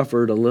have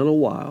suffered a little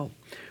while,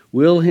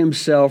 will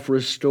himself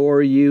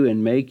restore you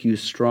and make you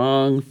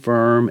strong,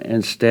 firm,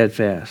 and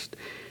steadfast.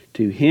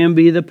 To him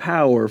be the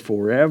power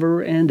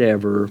forever and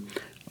ever.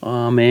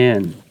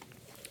 Amen."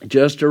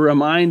 Just a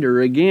reminder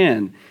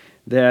again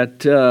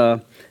that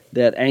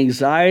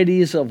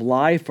anxieties of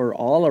life are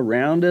all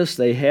around us.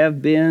 They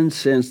have been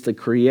since the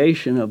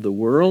creation of the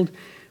world.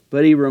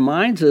 But he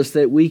reminds us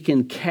that we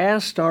can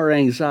cast our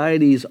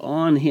anxieties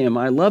on him.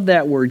 I love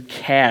that word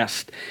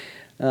cast.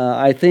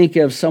 I think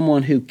of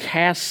someone who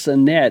casts a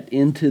net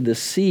into the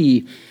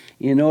sea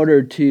in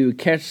order to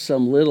catch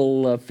some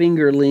little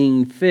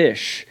fingerling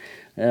fish.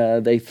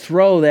 They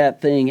throw that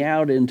thing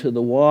out into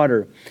the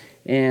water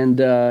and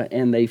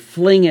they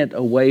fling it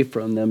away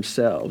from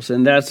themselves.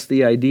 And that's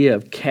the idea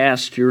of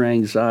cast your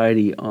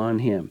anxiety on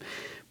him.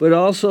 But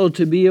also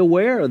to be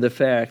aware of the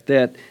fact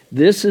that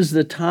this is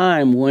the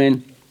time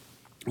when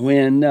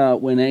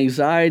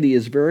anxiety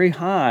is very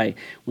high,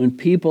 when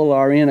people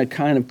are in a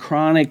kind of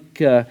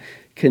chronic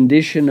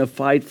condition of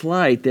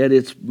fight-flight, that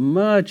it's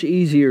much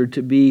easier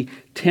to be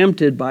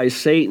tempted by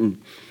Satan,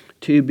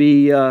 to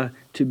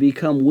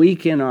become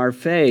weak in our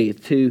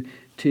faith,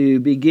 to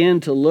begin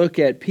to look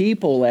at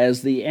people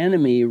as the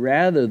enemy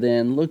rather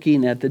than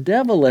looking at the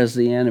devil as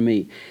the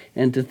enemy,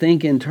 and to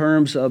think in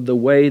terms of the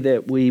way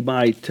that we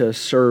might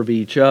serve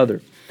each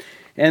other.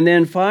 And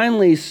then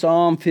finally,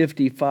 Psalm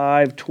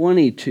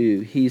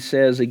 55:22, he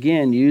says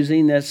again,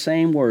 using that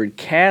same word,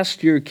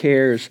 "Cast your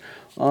cares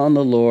on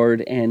the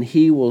Lord, and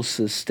he will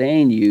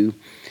sustain you.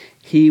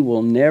 He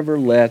will never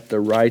let the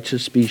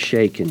righteous be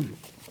shaken."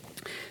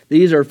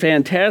 These are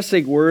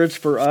fantastic words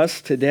for us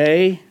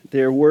today.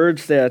 They're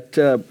words that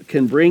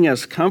can bring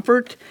us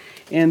comfort,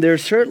 and they're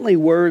certainly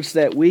words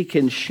that we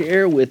can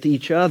share with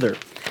each other.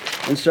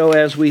 And so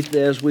as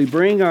we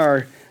bring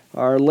our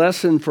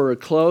lesson for a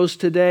close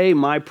today,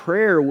 my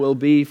prayer will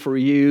be for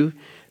you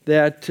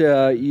that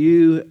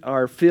you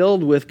are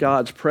filled with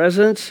God's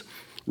presence,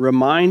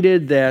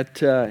 reminded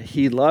that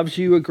he loves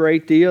you a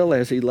great deal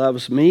as he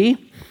loves me,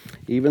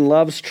 even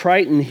loves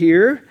Triton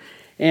here.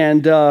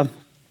 And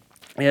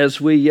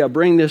as we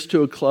bring this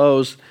to a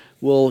close,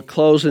 we'll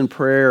close in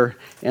prayer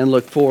and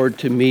look forward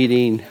to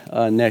meeting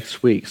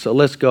next week. So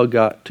let's go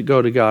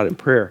to God in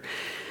prayer.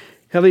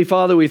 Heavenly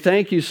Father, we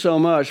thank you so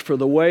much for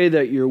the way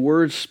that your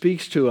word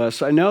speaks to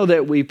us. I know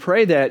that we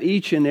pray that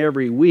each and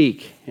every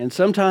week, and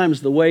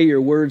sometimes the way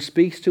your word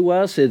speaks to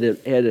us, it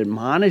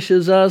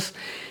admonishes us,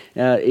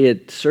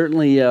 it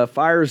certainly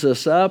fires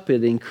us up,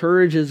 it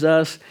encourages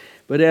us.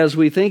 But as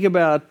we think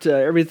about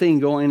everything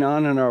going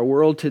on in our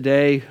world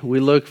today, we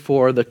look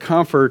for the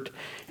comfort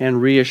and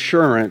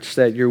reassurance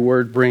that your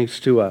word brings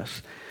to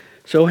us.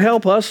 So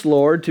help us,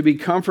 Lord, to be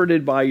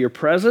comforted by your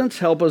presence.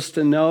 Help us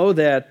to know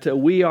that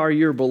we are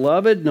your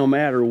beloved no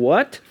matter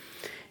what,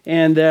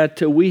 and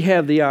that we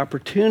have the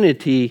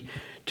opportunity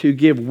to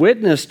give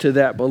witness to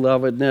that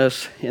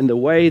belovedness in the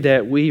way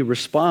that we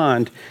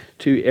respond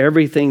to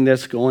everything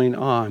that's going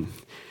on.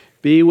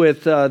 Be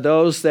with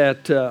those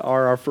that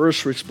are our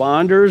first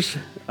responders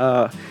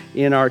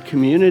in our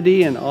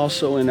community and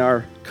also in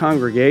our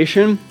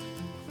congregation,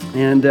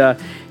 and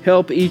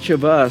help each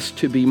of us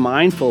to be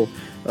mindful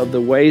of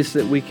the ways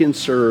that we can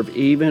serve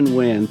even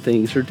when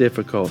things are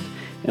difficult.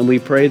 And we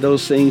pray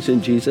those things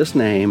in Jesus'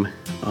 name.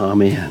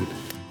 Amen.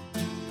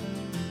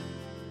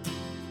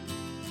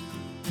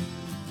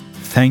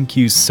 Thank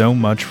you so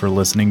much for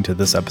listening to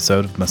this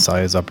episode of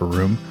Messiah's Upper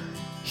Room.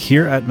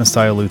 Here at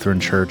Messiah Lutheran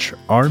Church,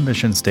 our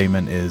mission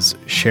statement is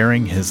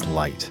sharing His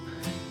light.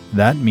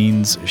 That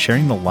means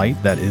sharing the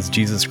light that is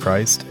Jesus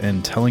Christ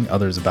and telling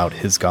others about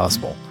His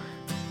gospel.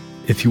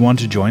 If you want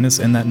to join us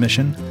in that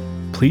mission,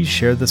 please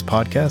share this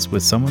podcast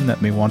with someone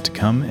that may want to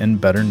come and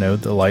better know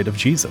the light of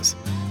Jesus.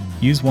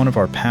 Use one of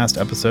our past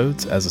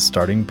episodes as a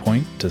starting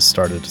point to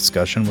start a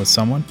discussion with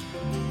someone,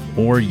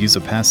 or use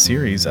a past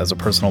series as a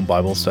personal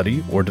Bible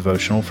study or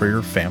devotional for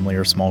your family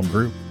or small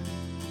group.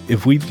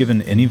 If we've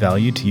given any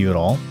value to you at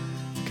all,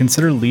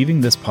 consider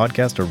leaving this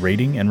podcast a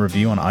rating and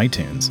review on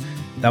iTunes.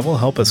 That will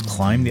help us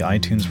climb the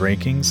iTunes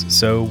rankings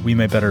so we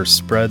may better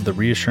spread the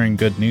reassuring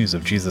good news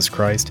of Jesus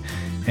Christ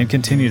and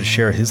continue to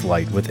share His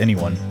light with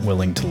anyone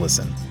willing to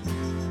listen.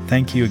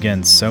 Thank you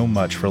again so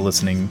much for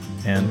listening,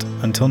 and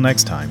until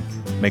next time,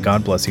 may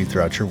God bless you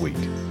throughout your week.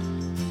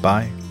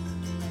 Bye.